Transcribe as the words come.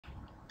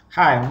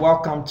Hi, and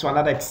welcome to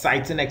another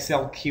exciting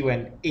Excel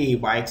Q&A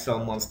by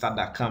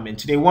excelmonster.com. And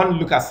today, we want to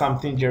look at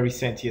something Jerry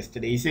sent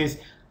yesterday. He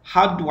says,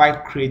 how do I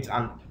create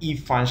an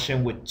if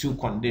function with two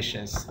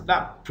conditions?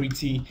 That's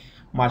pretty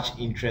much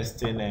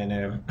interesting and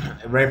a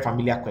very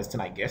familiar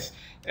question, I guess.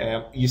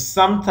 You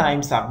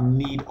sometimes have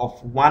need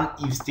of one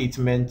if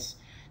statement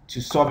to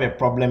solve a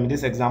problem. In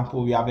this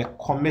example, we have a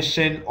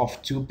commission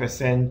of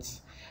 2%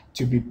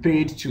 to be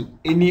paid to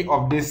any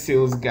of these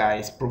sales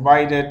guys,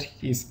 provided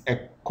he's a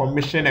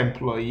commission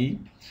employee,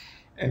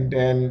 and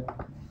then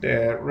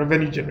the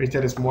revenue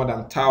generated is more than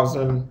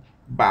 1,000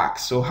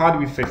 bucks. So how do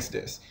we fix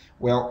this?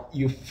 Well,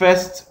 you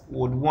first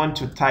would want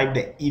to type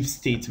the if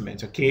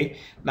statement. Okay,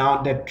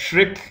 now the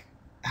trick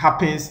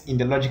happens in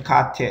the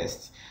logical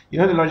test. You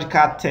know, the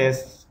logical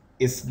test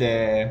is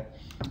the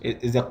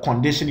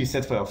condition you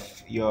set for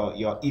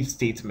your if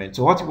statement.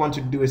 So what you want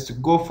to do is to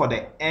go for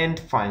the end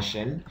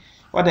function.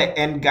 What the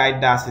end guy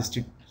does is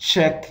to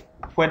check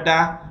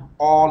whether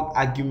all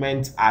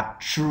arguments are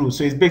true.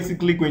 So it's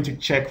basically going to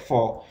check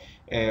for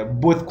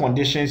both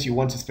conditions you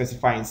want to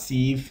specify and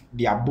see if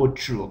they are both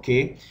true.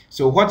 Okay,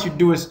 so what you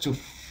do is to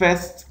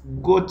first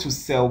go to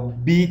cell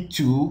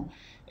B2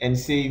 and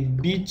say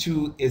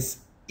B2 is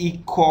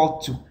equal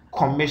to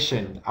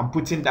commission. I'm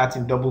putting that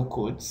in double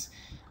quotes.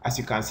 As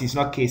you can see, it's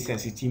not case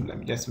sensitive. Let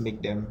me just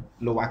make them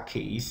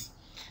lowercase.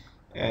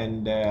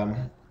 And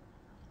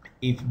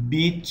if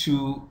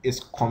B2 is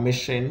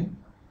commission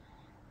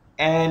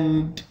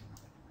and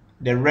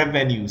the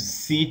revenue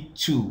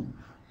C2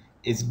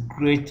 is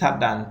greater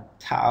than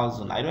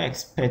 1,000, I don't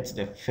expect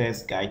the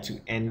first guy to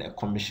earn a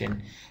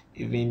commission,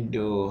 even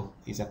though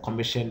he's a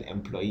commission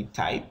employee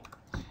type.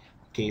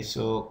 Okay,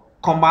 so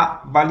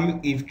comma value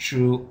if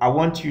true. I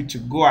want you to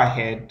go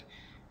ahead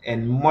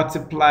and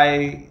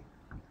multiply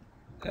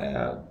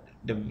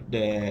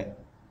the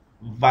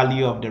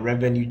value of the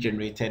revenue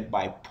generated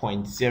by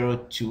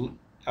 0.02.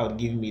 that would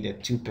give me the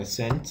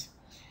 2%.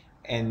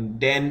 And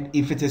then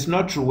if it is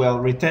not true, well,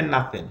 return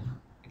nothing.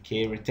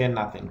 Okay, return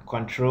nothing.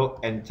 Control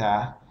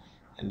enter,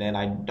 and then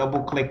I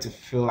double click to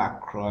fill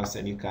across,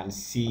 and you can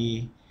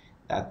see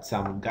that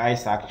some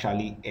guys are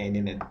actually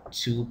earning a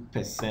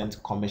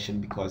 2%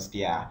 commission because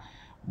they are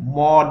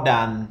more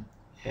than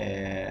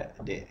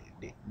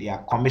they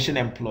are commission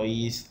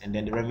employees, and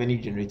then the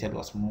revenue generated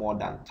was more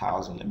than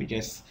 1,000. Let me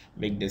just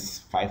make this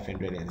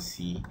 500 and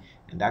see,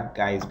 and that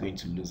guy is going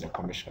to lose a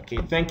commission. Okay,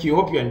 thank you.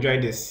 Hope you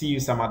enjoyed this. See you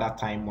some other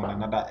time on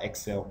another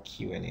Excel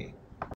Q&A.